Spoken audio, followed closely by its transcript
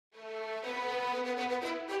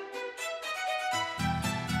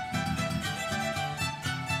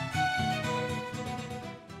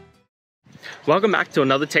Welcome back to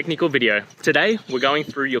another technical video. Today, we're going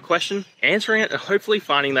through your question, answering it, and hopefully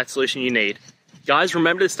finding that solution you need. Guys,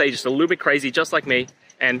 remember to stay just a little bit crazy, just like me,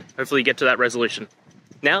 and hopefully get to that resolution.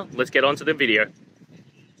 Now, let's get on to the video.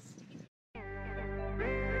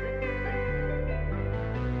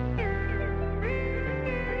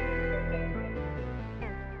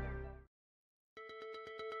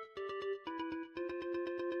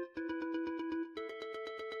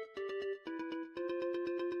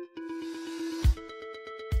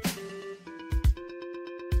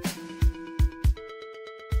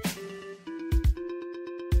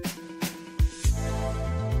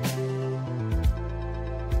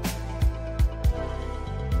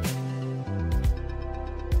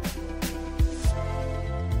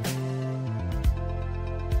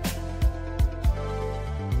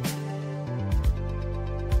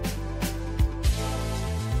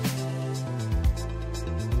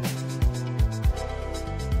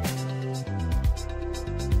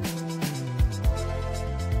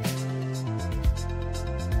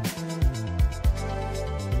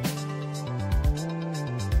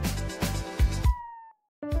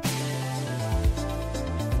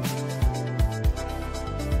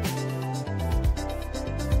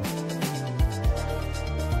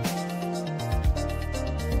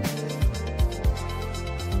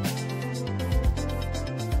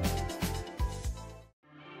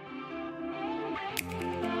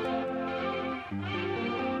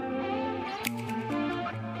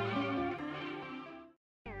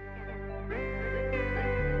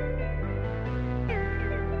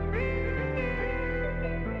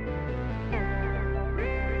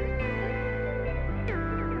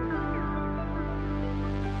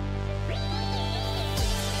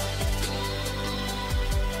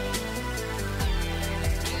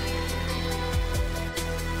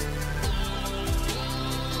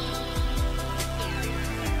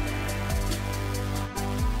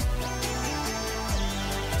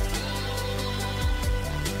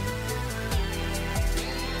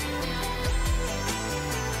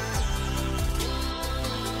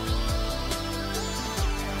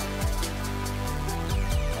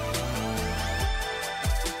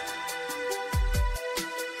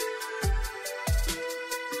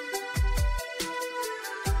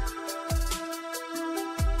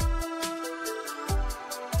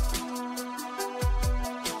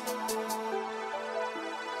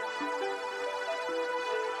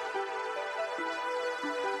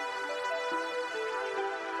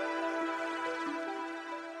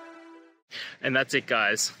 And that's it,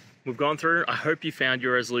 guys. We've gone through. I hope you found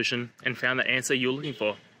your resolution and found the answer you're looking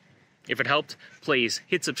for. If it helped, please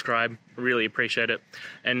hit subscribe. Really appreciate it.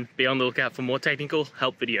 And be on the lookout for more technical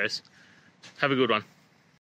help videos. Have a good one.